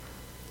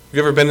Have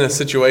you ever been in a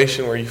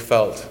situation where you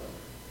felt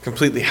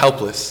completely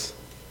helpless?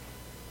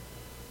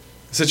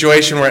 A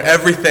situation where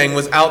everything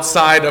was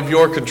outside of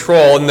your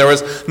control and there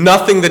was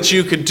nothing that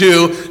you could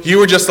do. You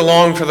were just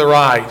along for the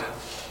ride.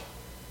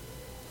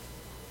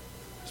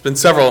 There's been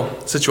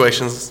several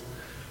situations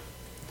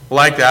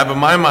like that, but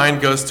my mind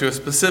goes to a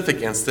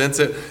specific instance.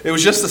 It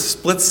was just a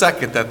split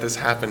second that this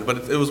happened,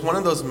 but it was one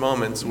of those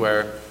moments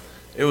where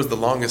it was the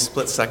longest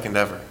split second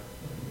ever.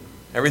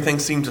 Everything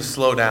seemed to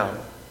slow down.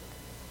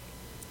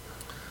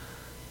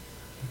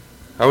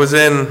 I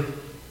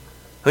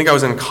think I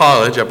was in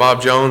college at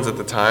Bob Jones at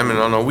the time, and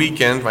on a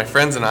weekend, my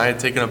friends and I had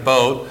taken a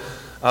boat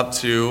up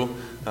to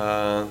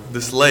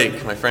this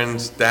lake. My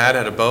friend's dad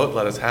had a boat,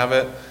 let us have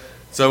it.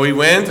 So we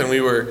went, and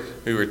we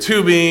were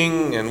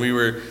tubing, and we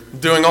were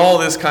doing all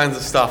this kinds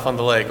of stuff on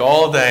the lake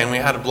all day, and we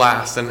had a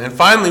blast. And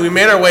finally, we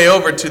made our way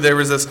over to there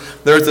was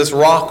this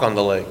rock on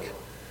the lake.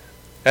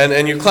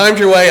 And you climbed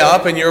your way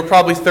up, and you were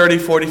probably 30,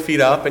 40 feet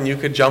up, and you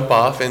could jump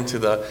off into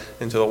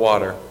the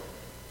water.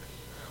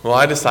 Well,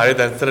 I decided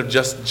that instead of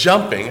just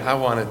jumping, I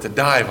wanted to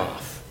dive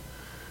off.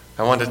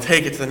 I wanted to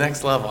take it to the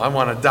next level. I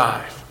want to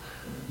dive.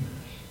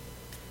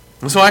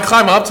 And so I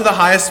climb up to the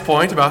highest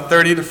point, about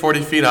 30 to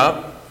 40 feet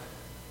up.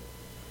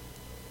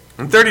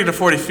 And 30 to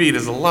 40 feet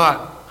is a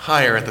lot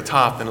higher at the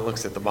top than it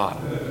looks at the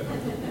bottom.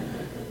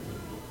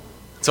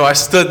 So I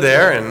stood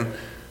there and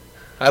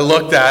I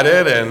looked at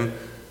it, and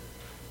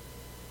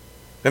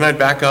then I'd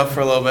back up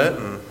for a little bit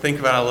and think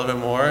about it a little bit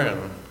more,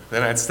 and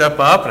then I'd step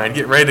up and I'd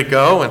get ready to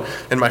go,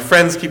 and my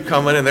friends keep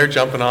coming and they're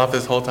jumping off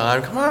this whole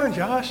time. Come on,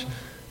 Josh,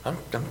 I'm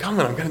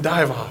coming, I'm going to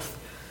dive off.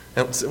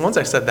 And once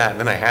I said that,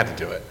 then I had to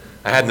do it.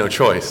 I had no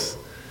choice.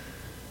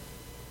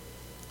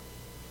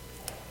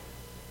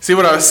 See,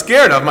 what I was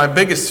scared of, my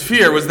biggest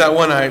fear, was that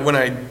when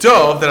I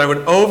dove, that I would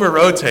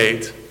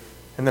over-rotate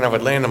and then I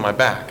would land on my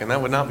back, and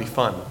that would not be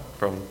fun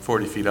from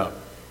 40 feet up.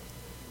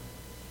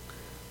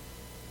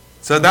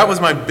 So that was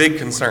my big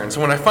concern.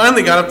 So when I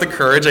finally got up the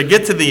courage, I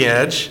get to the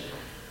edge,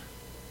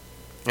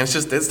 and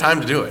it's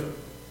time to do it.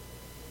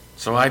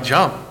 So I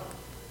jump.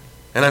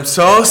 And I'm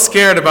so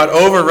scared about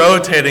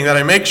over-rotating that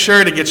I make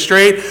sure to get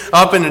straight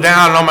up and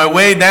down. And on my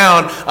way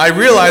down, I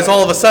realize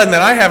all of a sudden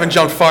that I haven't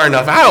jumped far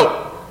enough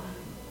out.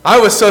 I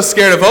was so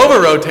scared of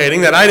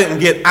over-rotating that I didn't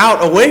get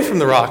out away from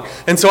the rock.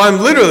 And so I'm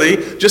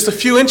literally just a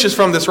few inches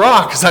from this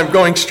rock as I'm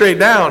going straight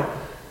down.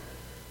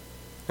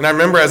 And I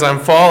remember as I'm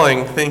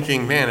falling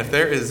thinking, man, if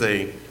there is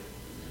a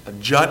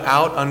jut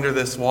out under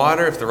this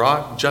water, if the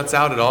rock juts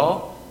out at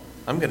all,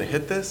 I'm going to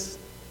hit this,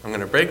 I'm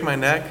going to break my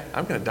neck,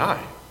 I'm going to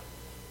die.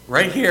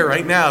 Right here,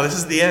 right now, this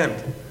is the end.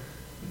 And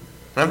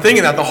I'm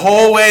thinking that the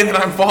whole way that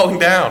I'm falling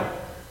down.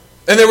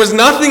 And there was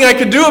nothing I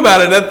could do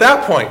about it at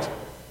that point.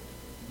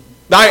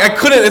 I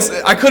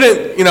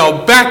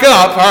couldn't, back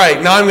up, all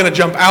right, now I'm going to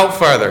jump out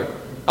farther.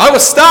 I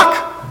was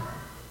stuck.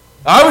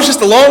 I was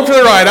just along for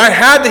the ride. I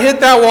had to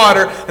hit that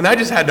water, and I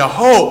just had to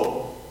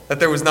hope that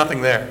there was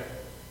nothing there.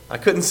 I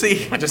couldn't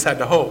see, I just had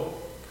to hope.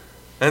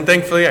 And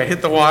thankfully, I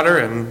hit the water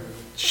and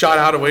shot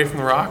out away from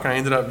the rock, and I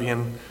ended up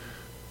being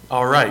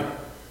all right.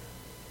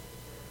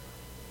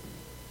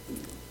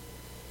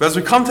 But as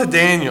we come to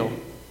Daniel,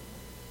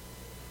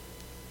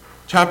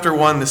 chapter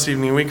 1 this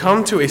evening, we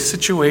come to a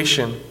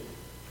situation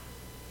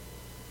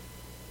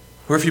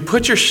where if you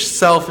put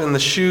yourself in the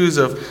shoes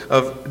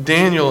of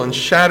Daniel and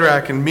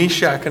Shadrach and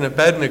Meshach and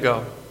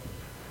Abednego,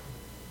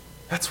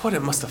 that's what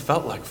it must have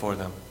felt like for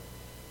them.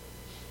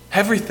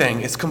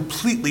 Everything is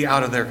completely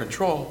out of their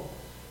control.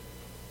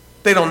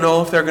 They don't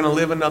know if they're going to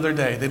live another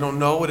day. They don't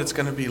know what it's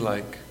going to be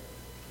like.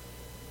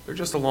 They're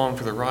just along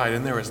for the ride,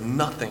 and there is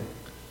nothing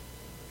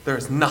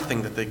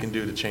that they can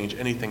do to change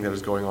anything that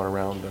is going on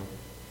around them.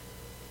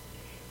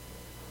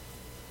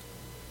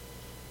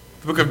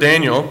 The book of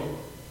Daniel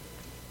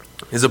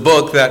is a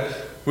book that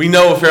we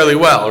know fairly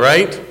well,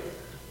 right?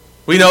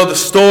 We know the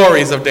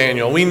stories of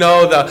Daniel. We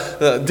know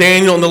the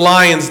Daniel in the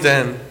lion's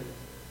den.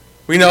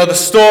 We know the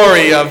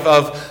story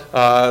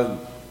of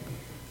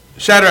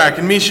Shadrach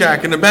and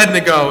Meshach and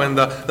Abednego and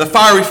the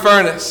fiery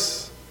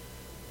furnace.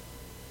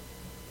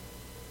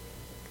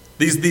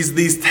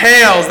 These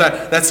tales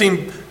that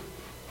seem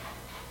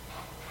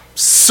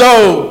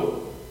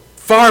so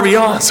far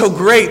beyond, so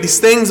great, these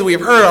things that we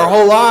have heard our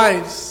whole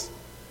lives.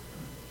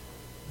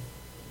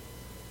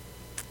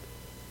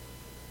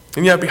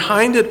 And yet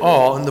behind it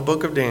all in the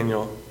book of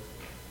Daniel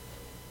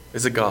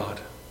is a God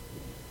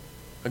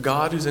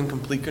who's in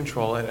complete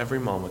control at every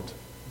moment.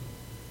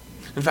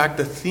 In fact,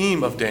 the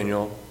theme of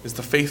Daniel is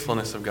the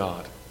faithfulness of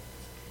God.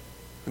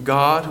 A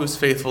God who is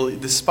faithful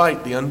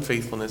despite the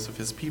unfaithfulness of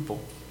his people.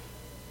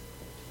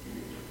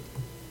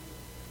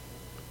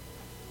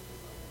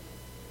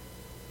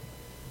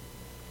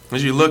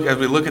 As we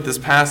look at this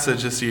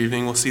passage this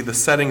evening, we'll see the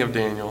setting of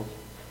Daniel,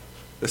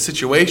 the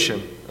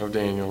situation of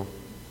Daniel,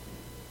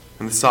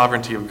 and the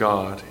sovereignty of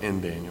God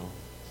in Daniel.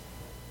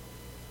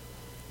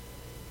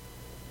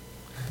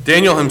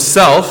 Daniel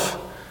himself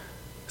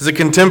is a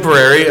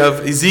contemporary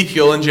of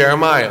Ezekiel and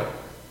Jeremiah.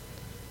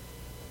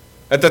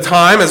 At the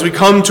time, as we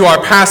come to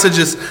our passage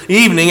this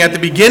evening, at the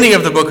beginning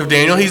of the book of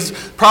Daniel, he's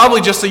probably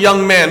just a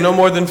young man, no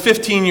more than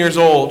 15 years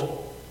old.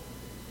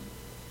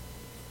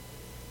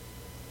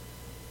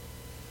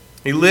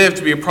 He lived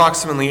to be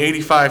approximately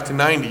 85 to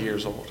 90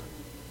 years old.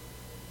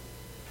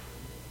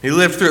 He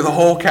lived through the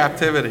whole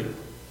captivity.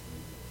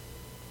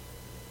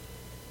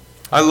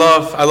 I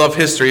love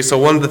history, so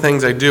one of the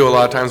things I do a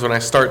lot of times when I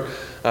start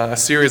a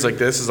series like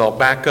this is I'll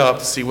back up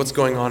to see what's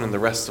going on in the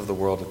rest of the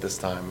world at this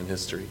time in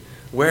history.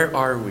 Where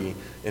are we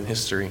in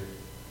history?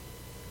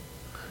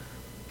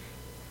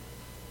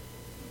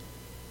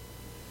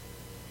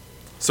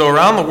 So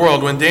around the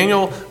world, when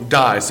Daniel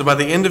dies, so by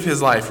the end of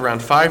his life,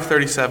 around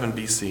 537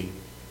 BC,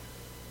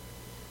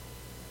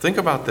 think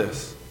about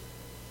this.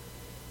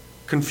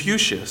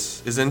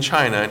 Confucius is in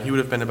China, and he would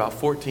have been about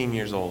 14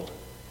 years old.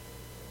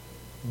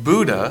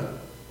 Buddha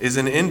is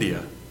in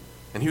India,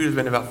 and he would have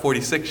been about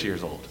 46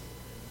 years old.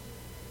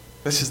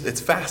 It's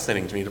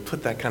fascinating to me to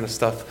put that kind of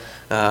stuff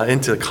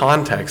into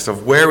context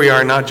of where we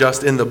are, not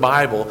just in the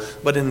Bible,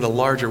 but in the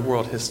larger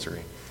world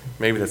history.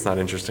 Maybe that's not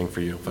interesting for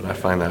you, but I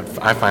find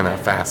that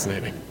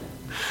fascinating.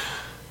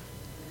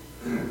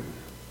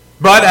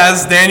 But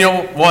as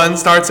Daniel 1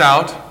 starts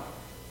out,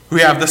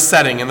 we have the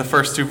setting in the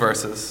first two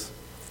verses.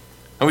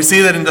 And we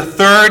see that in the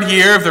third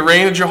year of the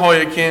reign of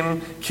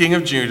Jehoiakim, king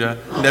of Judah,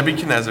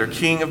 Nebuchadnezzar,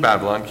 king of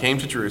Babylon, came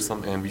to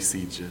Jerusalem and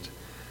besieged it.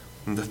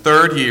 In the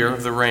third year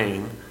of the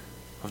reign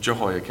of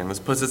Jehoiakim. This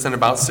puts us in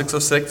about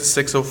 606 to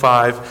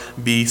 605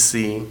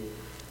 BC.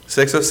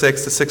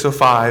 606 to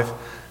 605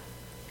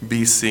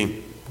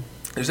 BC.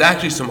 There's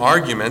actually some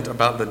argument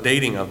about the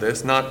dating of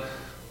this. Not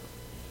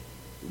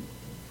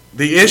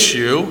the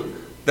issue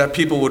that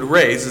people would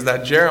raise is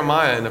that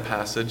Jeremiah in the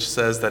passage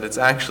says that it's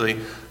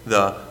actually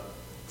the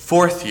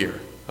fourth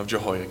year of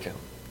Jehoiakim.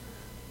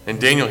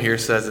 And Daniel here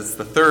says it's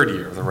the third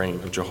year of the reign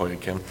of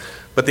Jehoiakim.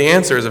 But the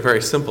answer is a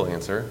very simple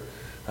answer.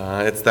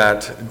 It's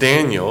that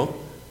Daniel,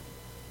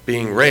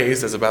 being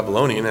raised as a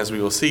Babylonian, as we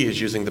will see, is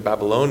using the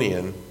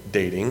Babylonian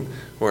dating,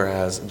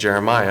 whereas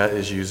Jeremiah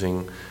is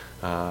using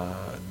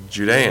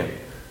Judean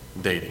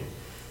dating.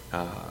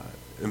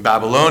 In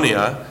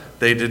Babylonia,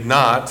 they did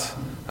not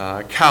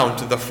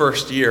count the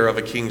first year of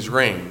a king's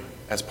reign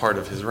as part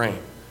of his reign.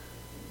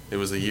 It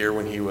was a year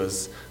when he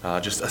was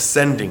just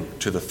ascending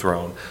to the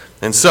throne.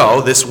 And so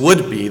this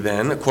would be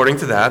then, according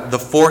to that, the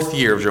fourth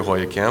year of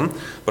Jehoiakim,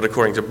 but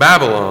according to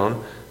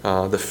Babylon,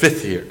 the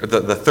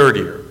third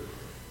year.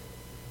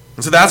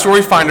 And so that's where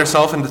we find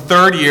ourselves in the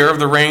third year of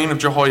the reign of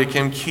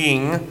Jehoiakim,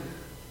 king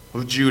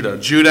of Judah.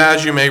 Judah,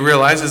 as you may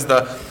realize, is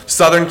the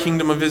southern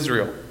kingdom of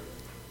Israel.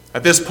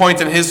 At this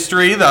point in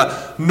history,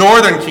 the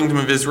northern kingdom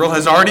of Israel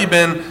has already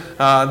been,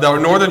 the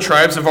northern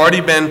tribes have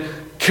already been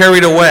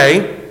carried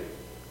away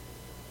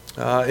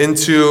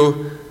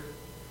into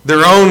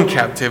their own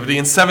captivity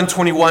in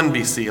 721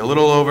 BC, a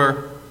little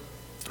over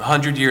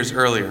 100 years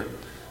earlier,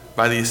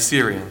 by the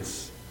Assyrians.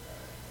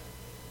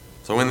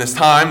 So in this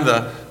time,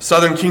 the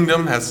southern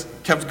kingdom has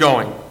kept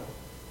going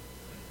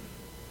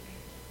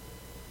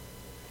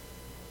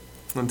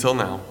until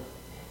now.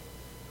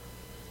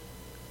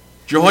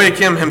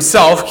 Jehoiakim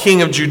himself,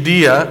 king of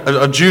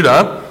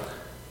Judah,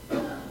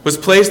 was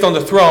placed on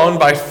the throne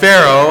by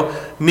Pharaoh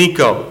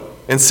Necho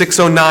in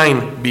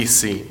 609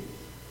 BC.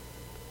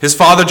 His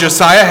father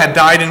Josiah had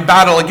died in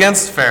battle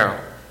against Pharaoh.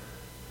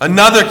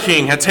 Another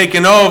king had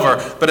taken over,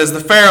 but as the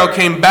Pharaoh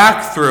came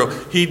back through,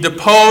 he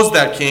deposed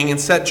that king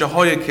and set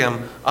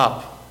Jehoiakim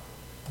up.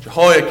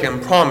 Jehoiakim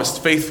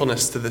promised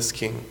faithfulness to this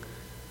king.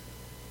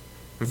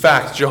 In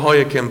fact,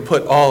 Jehoiakim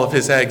put all of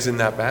his eggs in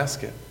that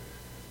basket.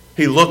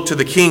 He looked to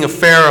the king of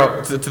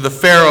Pharaoh, to the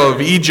Pharaoh of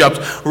Egypt,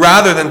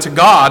 rather than to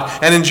God.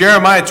 And in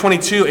Jeremiah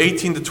 22,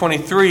 18 to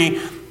 23,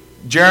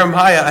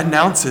 Jeremiah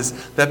announces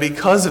that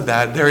because of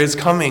that, there is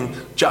coming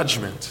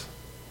judgment.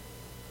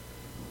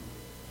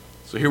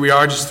 So here we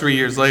are just 3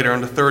 years later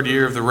in the third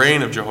year of the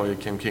reign of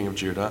Jehoiakim, king of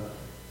Judah.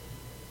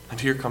 And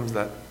here comes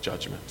that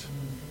judgment.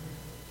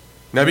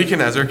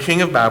 Nebuchadnezzar,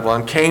 king of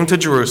Babylon, came to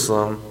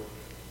Jerusalem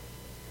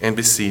and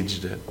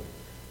besieged it.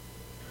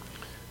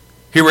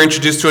 Here we're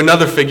introduced to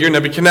another figure,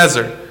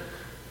 Nebuchadnezzar.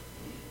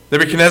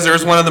 Nebuchadnezzar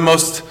is one of the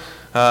most,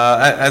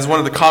 as one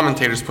of the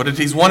commentators put it,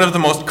 he's one of the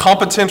most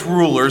competent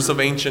rulers of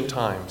ancient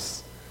times.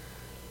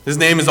 His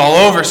name is all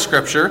over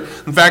Scripture.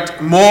 In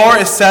fact, more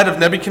is said of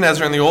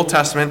Nebuchadnezzar in the Old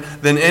Testament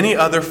than any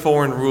other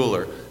foreign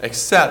ruler,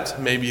 except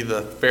maybe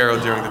the Pharaoh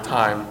during the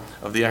time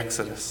of the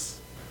Exodus.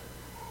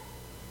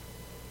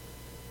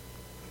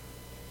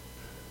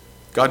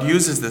 God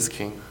uses this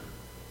king,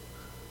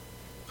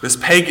 this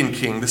pagan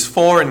king, this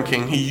foreign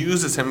king. He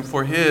uses him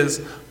for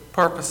his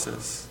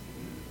purposes.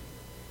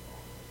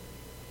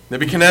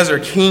 Nebuchadnezzar,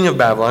 king of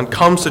Babylon,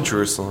 comes to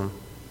Jerusalem,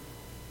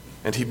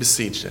 and he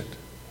besieged it.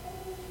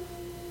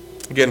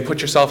 Again,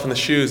 put yourself in the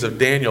shoes of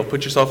Daniel.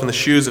 Put yourself in the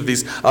shoes of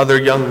these other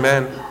young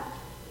men.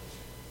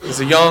 He's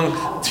a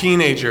young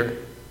teenager,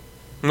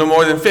 no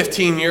more than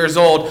 15 years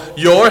old.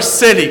 Your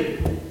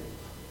city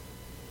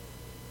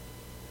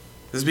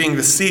is being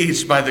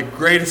besieged by the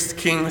greatest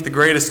king with the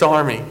greatest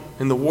army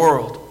in the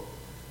world.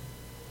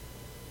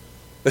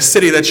 the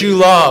city that you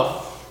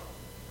love.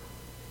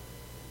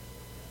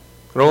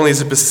 Not only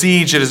is it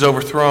besieged, it is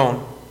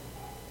overthrown.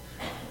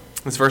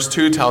 This verse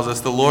 2 tells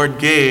us the Lord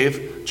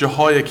gave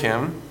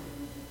Jehoiakim,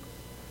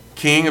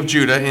 king of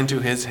Judah, into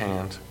his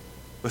hand,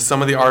 with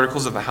some of the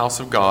articles of the house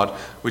of God,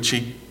 which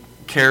he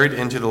carried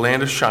into the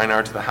land of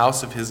Shinar to the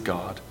house of his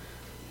God.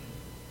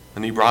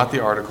 And he brought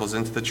the articles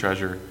into the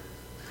treasure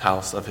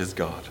house of his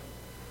God.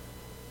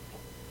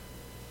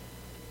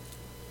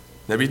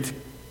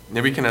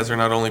 Nebuchadnezzar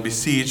not only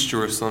besieged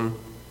Jerusalem,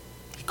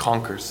 he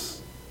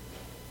conquers.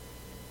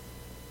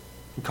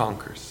 He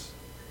conquers.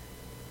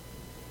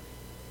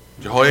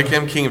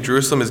 Jehoiakim, king of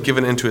Jerusalem, is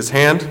given into his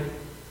hand.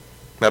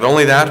 Not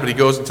only that, but he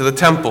goes into the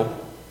temple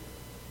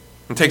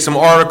and takes some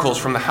articles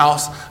from the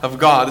house of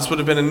God. This would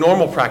have been a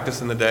normal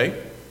practice in the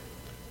day.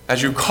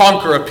 As you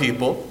conquer a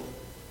people,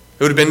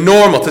 it would have been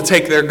normal to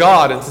take their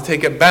God and to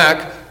take it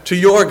back to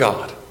your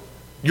God.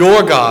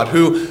 Your God,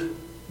 who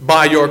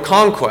by your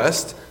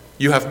conquest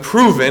you have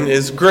proven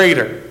is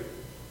greater.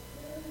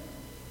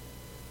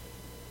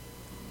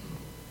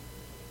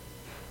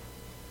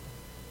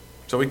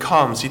 So he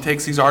comes, he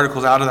takes these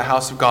articles out of the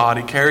house of God,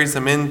 he carries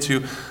them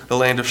into the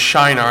land of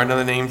Shinar,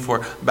 another name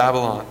for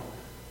Babylon,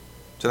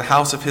 to the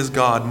house of his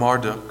God,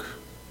 Marduk.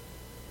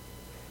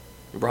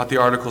 He brought the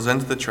articles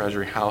into the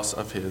treasury house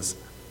of his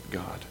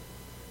God.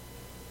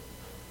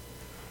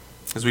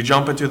 As we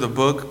jump into the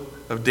book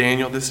of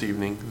Daniel this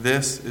evening,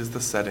 this is the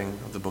setting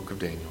of the book of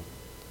Daniel.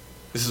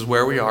 This is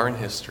where we are in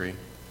history.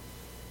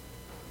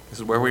 This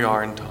is where we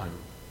are in time.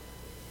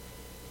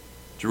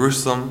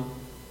 Jerusalem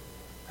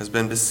has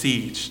been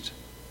besieged.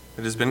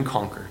 It has been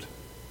conquered.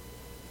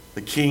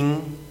 The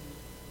king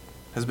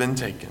has been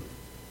taken.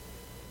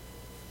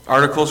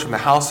 Articles from the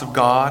house of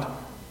God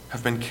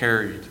have been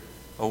carried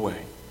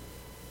away.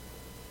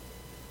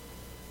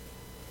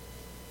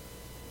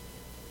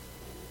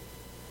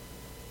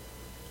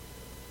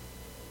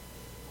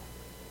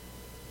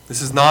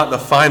 This is not the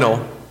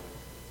final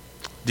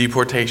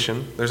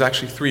deportation. There's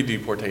actually 3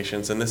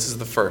 deportations, and this is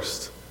the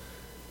first.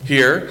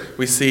 Here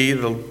we see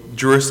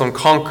Jerusalem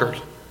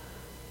conquered.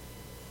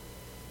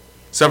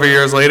 Several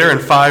years later, in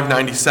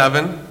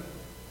 597,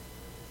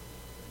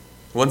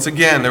 once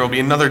again there will be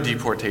another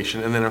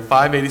deportation, and then in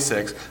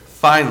 586,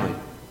 finally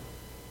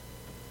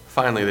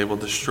they will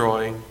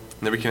destroy,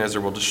 Nebuchadnezzar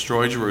will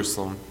destroy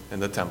Jerusalem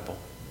and the temple.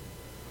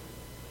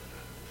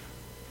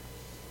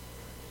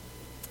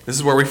 This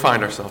is where we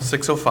find ourselves,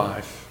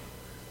 605.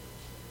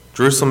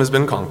 Jerusalem has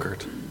been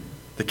conquered.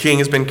 The king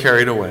has been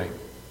carried away.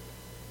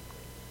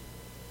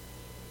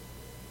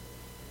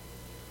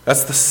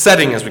 That's the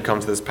setting as we come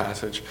to this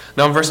passage.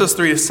 Now in verses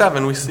 3 to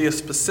 7, we see a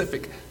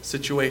specific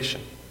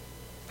situation.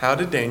 How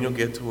did Daniel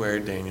get to where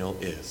Daniel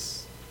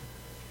is?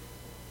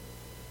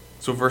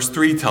 So verse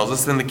 3 tells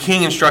us, then the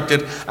king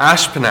instructed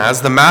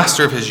Ashpenaz, the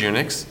master of his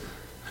eunuchs,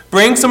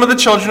 bring some of the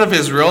children of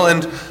Israel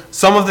and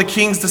some of the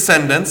king's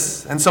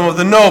descendants and some of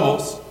the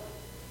nobles,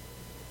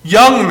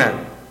 young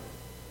men,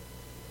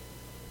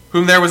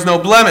 whom there was no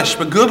blemish,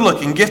 but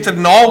good-looking, gifted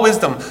in all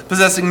wisdom,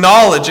 possessing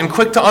knowledge and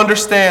quick to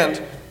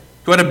understand,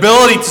 who had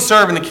ability to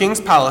serve in the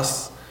king's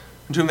palace,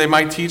 and to whom they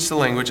might teach the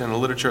language and the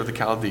literature of the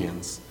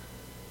Chaldeans.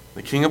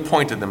 The king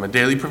appointed them a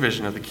daily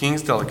provision of the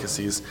king's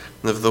delicacies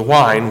and of the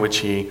wine which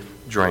he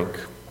drank.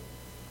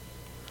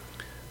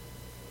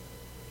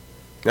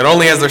 Not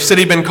only has their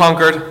city been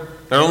conquered,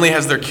 not only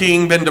has their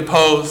king been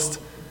deposed,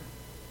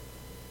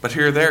 but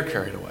here they're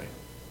carried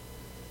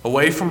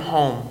away from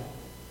home.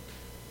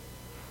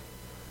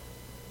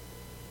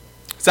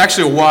 It's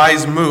actually a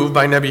wise move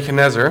by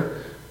Nebuchadnezzar.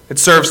 It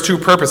serves 2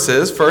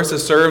 purposes. First, it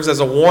serves as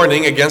a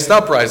warning against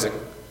uprising.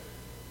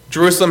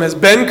 Jerusalem has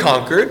been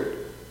conquered.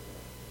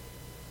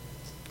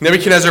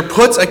 Nebuchadnezzar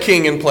puts a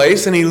king in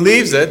place and he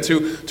leaves it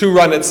to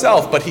run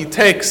itself, but he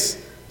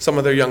takes some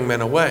of their young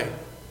men away.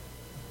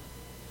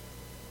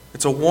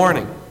 It's a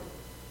warning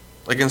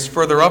against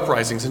further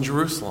uprisings in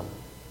Jerusalem.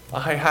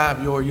 I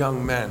have your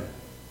young men.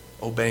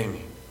 Obey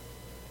me.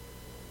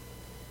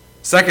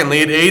 Secondly,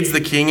 it aids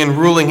the king in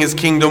ruling his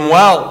kingdom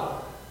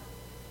well.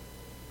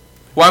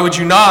 Why would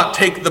you not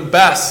take the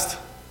best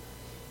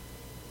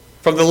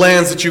from the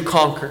lands that you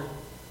conquer?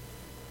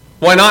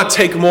 Why not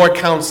take more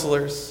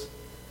counselors?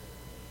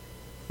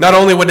 Not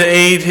only would it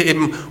aid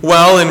him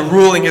well in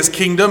ruling his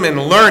kingdom and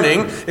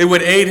learning, it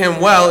would aid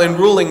him well in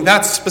ruling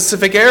that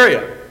specific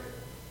area.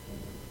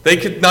 They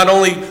could not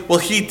only will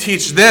he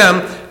teach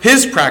them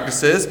his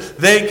practices,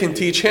 they can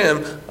teach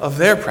him of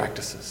their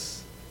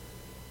practices.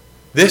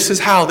 This is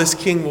how this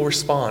king will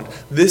respond.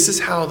 This is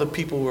how the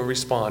people will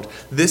respond.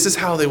 This is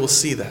how they will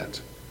see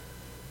that.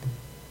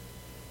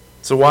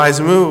 It's a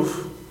wise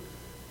move.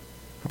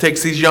 It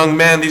takes these young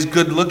men, these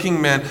good-looking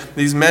men,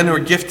 these men who are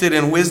gifted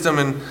in wisdom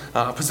and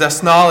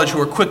possess knowledge, who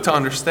are quick to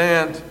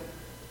understand.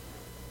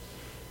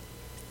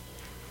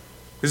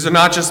 These are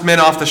not just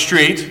men off the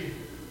street.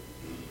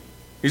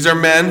 These are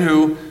men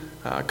who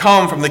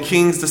come from the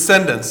king's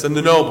descendants and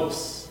the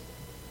nobles.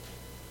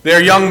 They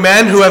are young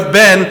men who have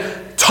been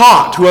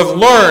taught, who have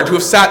learned, who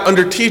have sat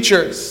under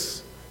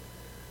teachers.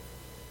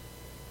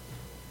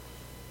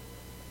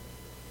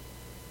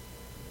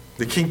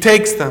 The king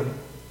takes them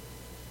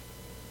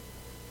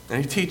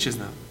and he teaches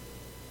them.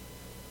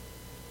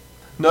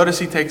 Notice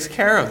he takes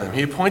care of them.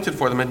 He appointed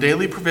for them a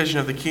daily provision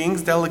of the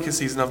king's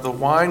delicacies and of the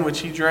wine which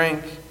he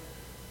drank.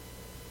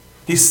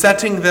 He's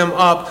setting them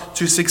up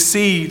to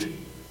succeed.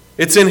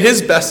 It's in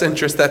his best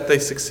interest that they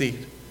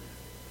succeed.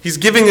 He's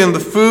giving them the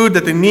food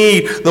that they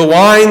need, the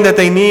wine that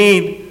they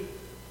need.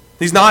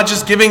 He's not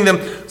just giving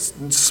them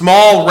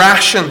small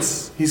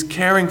rations. He's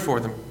caring for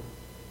them.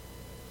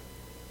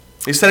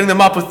 He's setting them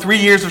up with 3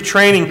 years of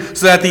training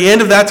so that at the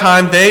end of that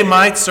time they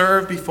might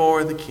serve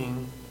before the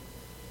king.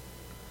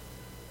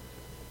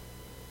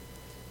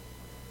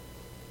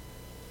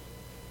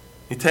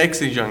 He takes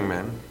these young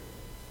men.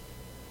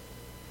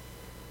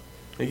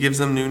 He gives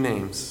them new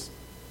names.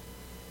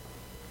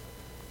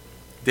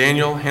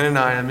 Daniel,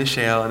 Hananiah,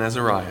 Mishael, and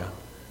Azariah.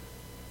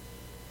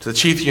 To the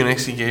chief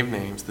eunuchs he gave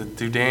names.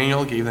 To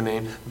Daniel he gave the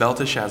name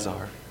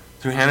Belteshazzar.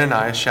 To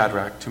Hananiah,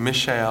 Shadrach. To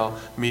Mishael,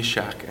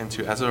 Meshach. And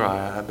to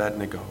Azariah,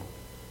 Abednego.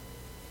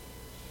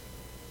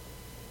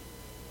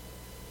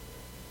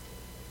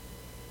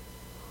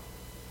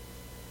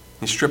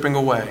 He's stripping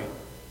away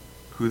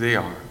who they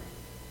are.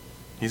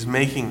 He's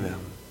making them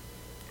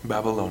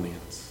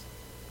Babylonians.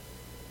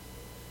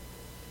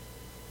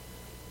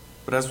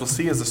 But as we'll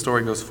see as the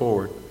story goes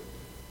forward,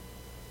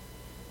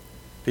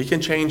 he can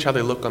change how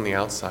they look on the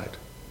outside.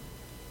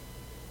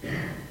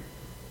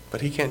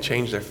 But he can't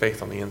change their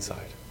faith on the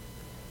inside.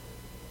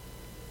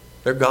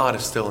 Their God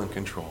is still in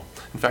control.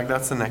 In fact,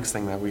 that's the next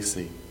thing that we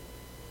see.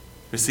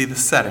 We see the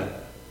setting,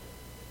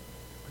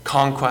 the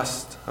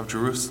conquest of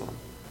Jerusalem.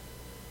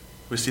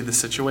 We see the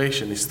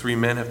situation. These 3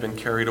 men have been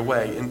carried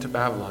away into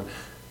Babylon.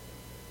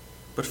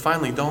 But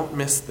finally, don't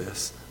miss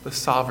this, the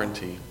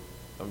sovereignty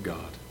of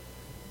God.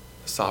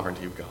 The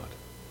sovereignty of God.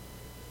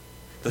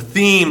 The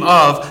theme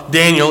of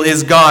Daniel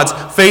is God's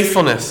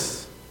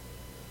faithfulness.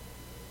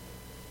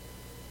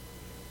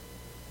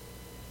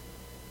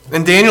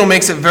 And Daniel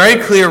makes it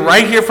very clear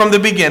right here from the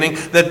beginning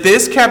that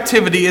this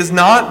captivity is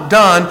not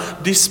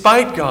done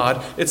despite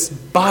God, it's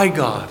by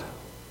God.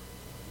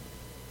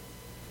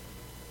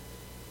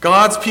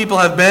 God's people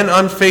have been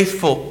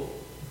unfaithful,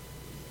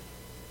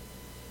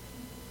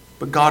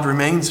 but God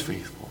remains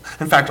faithful.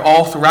 In fact,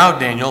 all throughout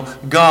Daniel,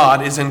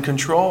 God is in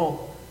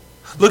control.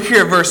 Look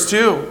here at verse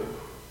 2.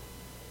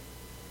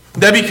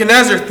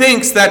 Nebuchadnezzar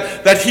thinks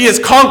that he has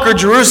conquered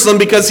Jerusalem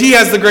because he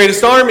has the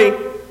greatest army.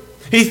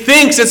 He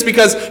thinks it's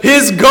because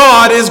his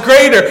God is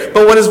greater.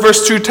 But what does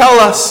verse 2 tell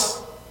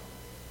us?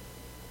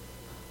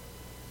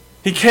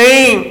 The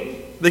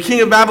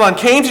king of Babylon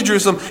came to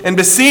Jerusalem and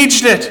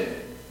besieged it.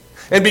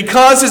 And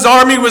because his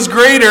army was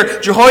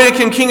greater,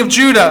 Jehoiakim, king of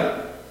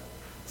Judah,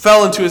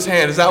 fell into his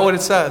hand. Is that what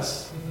it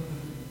says?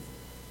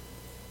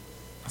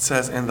 It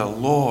says, and the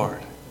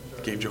Lord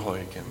gave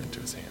Jehoiakim into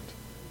his hand.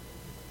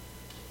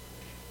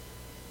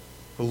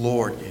 The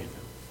Lord gave him.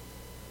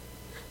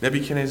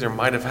 Nebuchadnezzar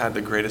might have had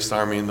the greatest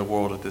army in the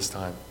world at this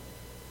time.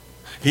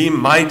 He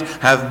might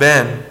have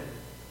been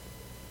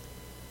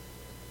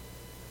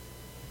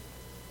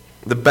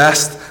the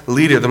best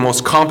leader, the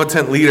most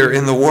competent leader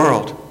in the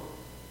world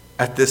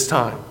at this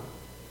time.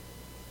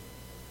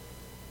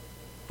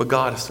 But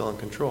God is still in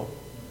control.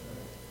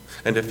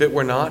 And if it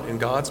were not in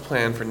God's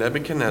plan for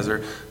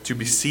Nebuchadnezzar to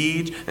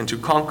besiege and to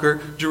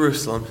conquer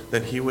Jerusalem,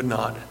 then he would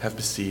not have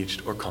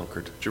besieged or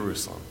conquered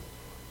Jerusalem.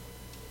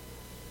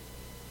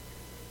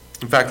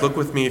 In fact, look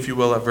with me, if you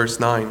will, at verse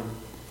 9.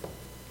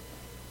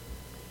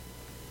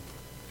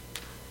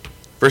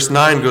 Verse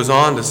 9 goes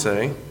on to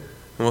say, and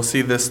we'll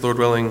see this, Lord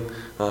willing,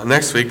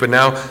 next week, but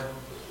now,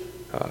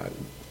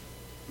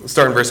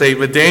 start in verse 8.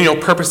 But Daniel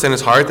purposed in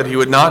his heart that he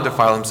would not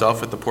defile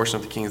himself with the portion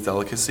of the king's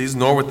delicacies,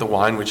 nor with the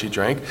wine which he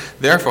drank.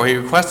 Therefore he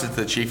requested to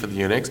the chief of the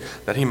eunuchs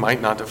that he might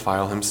not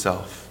defile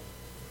himself.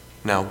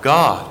 Now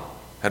God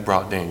had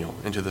brought Daniel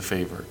into the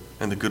favor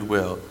and the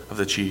goodwill of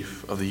the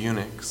chief of the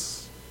eunuchs.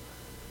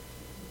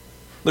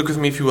 Look with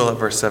me, if you will, at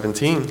verse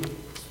 17.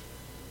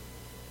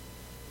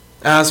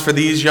 As for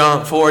these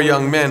 4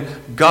 young men,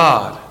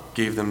 God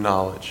gave them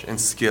knowledge and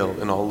skill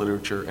in all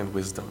literature and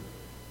wisdom.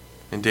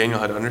 And Daniel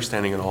had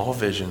understanding in all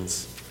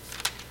visions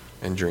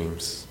and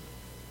dreams.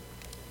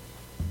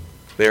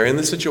 They are in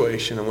the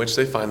situation in which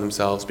they find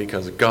themselves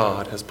because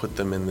God has put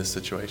them in this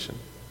situation.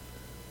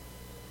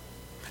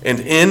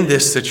 And in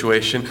this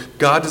situation,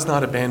 God does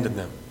not abandon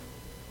them.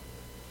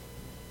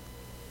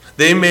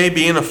 They may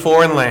be in a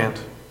foreign land.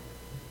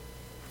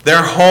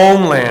 Their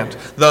homeland,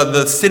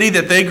 the city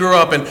that they grew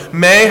up in,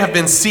 may have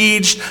been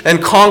sieged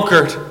and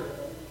conquered,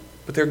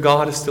 but their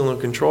God is still in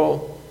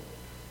control.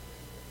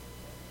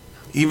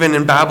 Even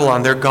in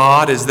Babylon, their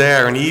God is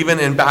there, and even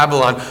in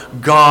Babylon,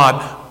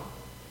 God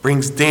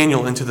brings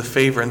Daniel into the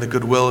favor and the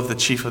goodwill of the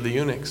chief of the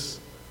eunuchs.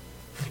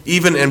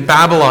 Even in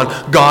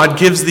Babylon, God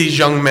gives these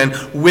young men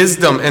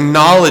wisdom and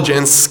knowledge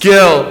and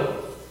skill.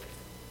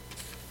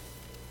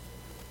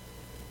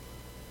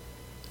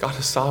 God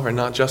is sovereign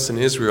not just in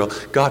Israel.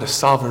 God is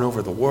sovereign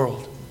over the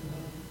world.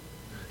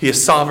 He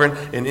is sovereign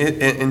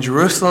in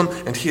Jerusalem,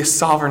 and he is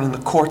sovereign in the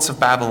courts of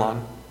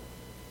Babylon.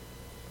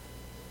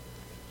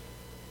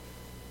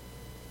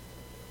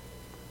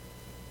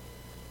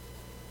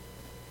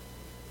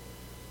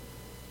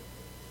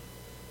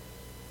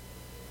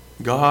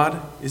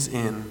 God is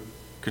in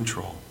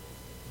control.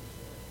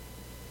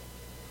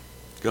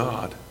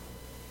 God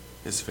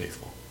is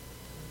faithful.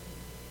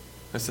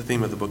 That's the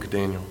theme of the book of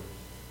Daniel.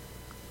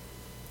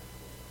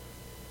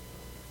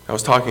 I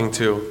was talking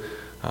to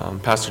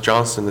Pastor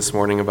Johnston this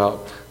morning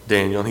about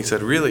Daniel, and he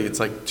said, really, it's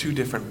like two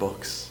different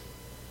books.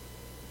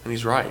 And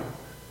he's right.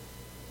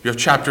 You have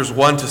chapters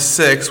 1 to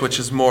 6, which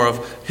is more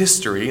of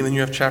history, and then you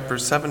have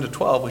chapters 7 to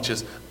 12, which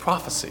is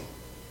prophecy.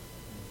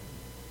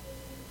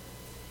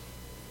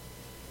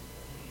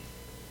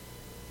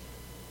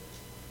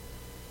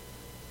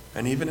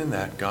 And even in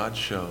that, God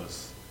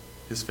shows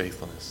his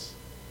faithfulness.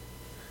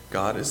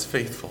 God is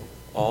faithful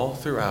all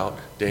throughout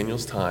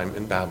Daniel's time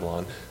in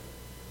Babylon.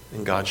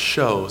 And God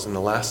shows in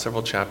the last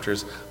several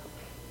chapters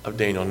of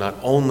Daniel, not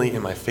only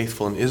am I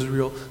faithful in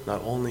Israel,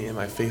 not only am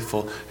I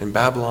faithful in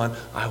Babylon,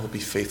 I will be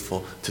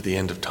faithful to the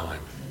end of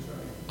time.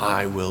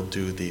 I will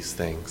do these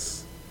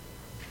things.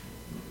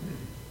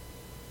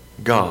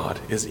 God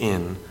is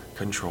in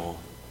control.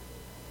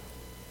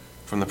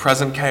 From the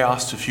present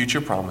chaos to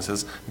future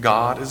promises,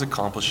 God is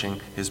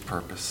accomplishing his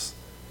purpose,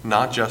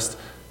 not just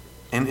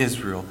in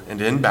Israel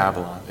and in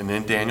Babylon and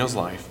in Daniel's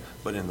life,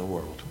 but in the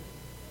world.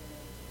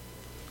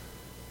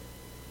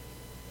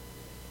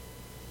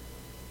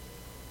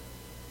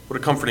 What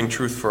a comforting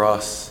truth for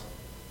us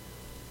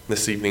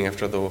this evening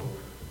after the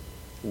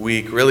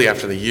week, really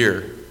after the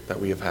year that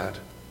we have had.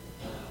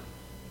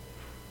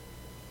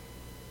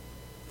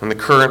 In the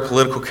current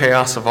political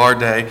chaos of our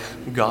day,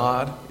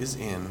 God is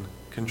in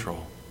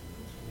control.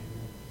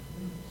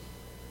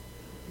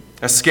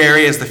 As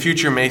scary as the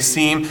future may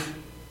seem,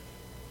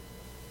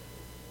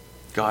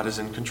 God is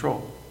in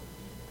control.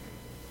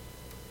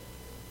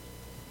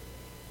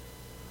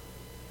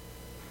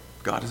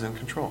 God is in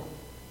control.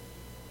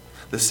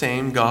 The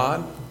same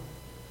God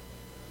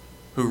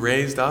who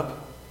raised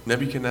up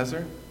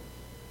Nebuchadnezzar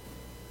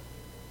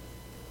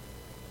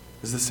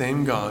is the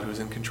same God who's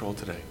in control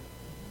today.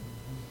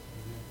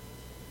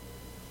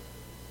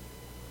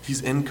 He's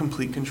in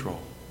complete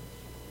control.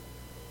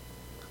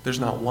 There's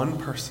not one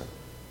person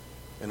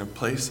in a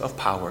place of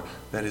power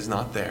that is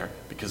not there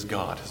because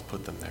God has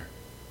put them there.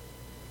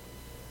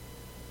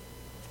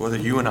 Whether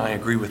you and I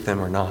agree with them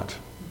or not,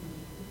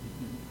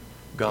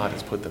 God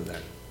has put them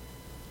there.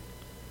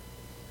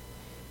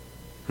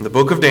 And the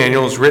book of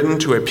Daniel is written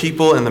to a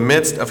people in the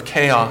midst of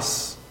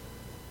chaos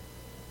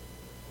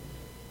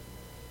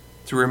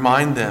to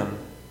remind them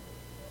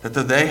that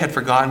though they had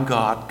forgotten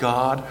God,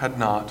 God had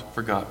not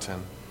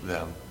forgotten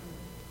them.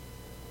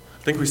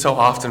 I think we so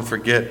often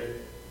forget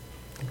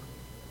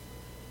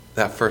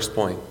that first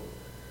point.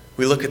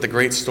 We look at the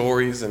great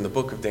stories in the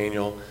book of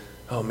Daniel.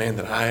 Oh man,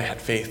 that I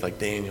had faith like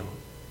Daniel.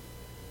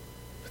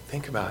 But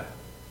think about it.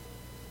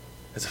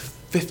 As a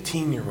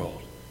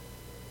 15-year-old,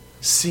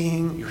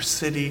 seeing your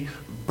city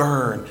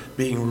burn,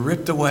 being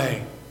ripped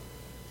away,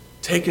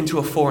 taken to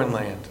a foreign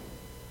land.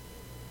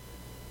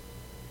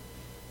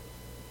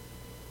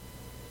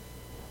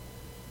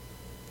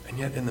 And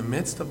yet in the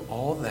midst of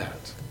all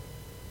that,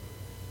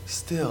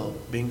 still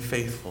being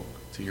faithful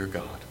to your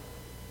God.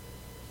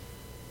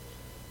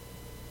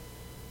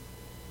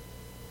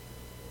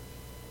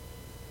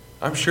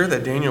 I'm sure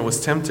that Daniel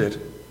was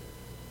tempted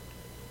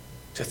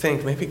to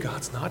think maybe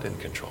God's not in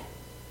control.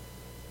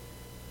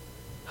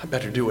 I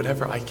better do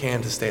whatever I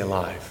can to stay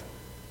alive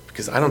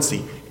because I don't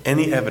see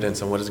any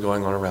evidence on what is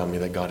going on around me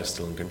that God is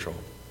still in control.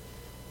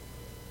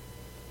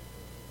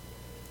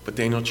 But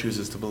Daniel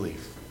chooses to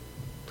believe.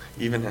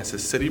 Even as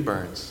his city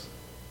burns,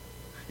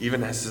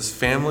 even as his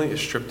family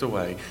is stripped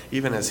away,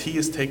 even as he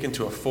is taken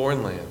to a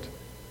foreign land,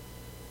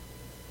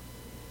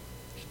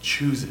 he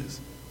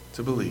chooses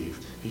to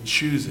believe. He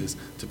chooses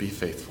to be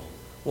faithful.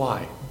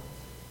 Why?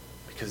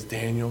 Because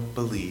Daniel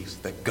believes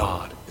that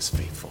God is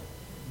faithful.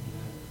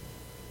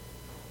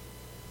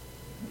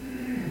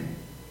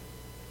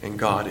 And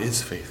God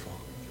is faithful.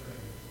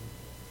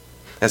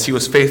 As he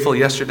was faithful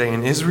yesterday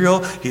in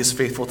Israel, he is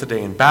faithful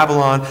today in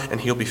Babylon,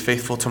 and he'll be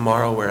faithful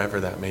tomorrow wherever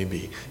that may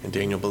be. And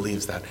Daniel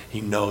believes that. He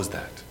knows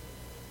that.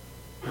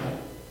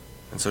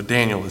 And so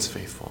Daniel is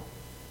faithful.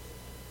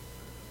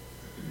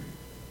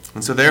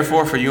 And so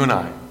therefore, for you and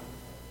I,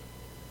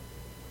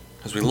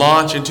 as we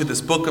launch into this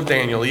book of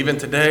Daniel, even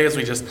today, as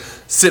we just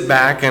sit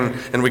back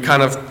and we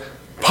kind of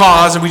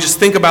pause and we just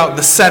think about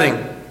the setting.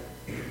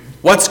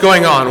 What's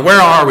going on? Where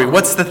are we?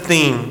 What's the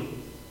theme?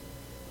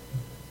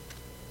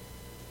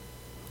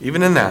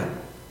 Even in that,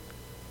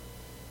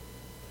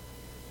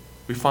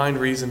 we find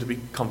reason to be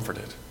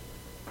comforted.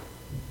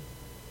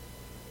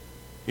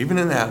 Even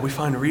in that, we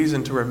find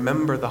reason to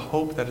remember the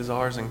hope that is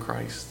ours in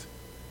Christ.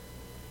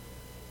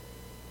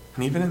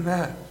 And even in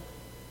that,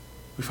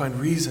 we find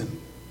reason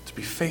to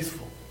be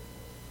faithful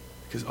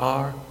because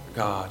our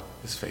God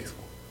is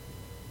faithful.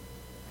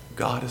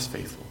 God is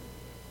faithful.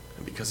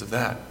 And because of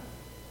that,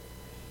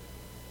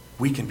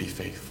 we can be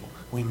faithful.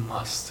 We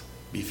must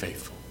be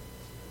faithful.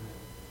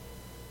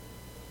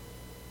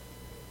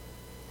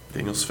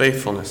 Daniel's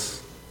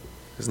faithfulness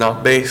is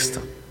not based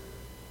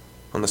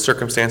on the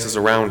circumstances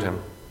around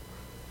him.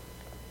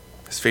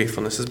 His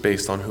faithfulness is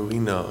based on who he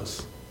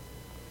knows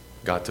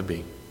got to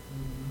be.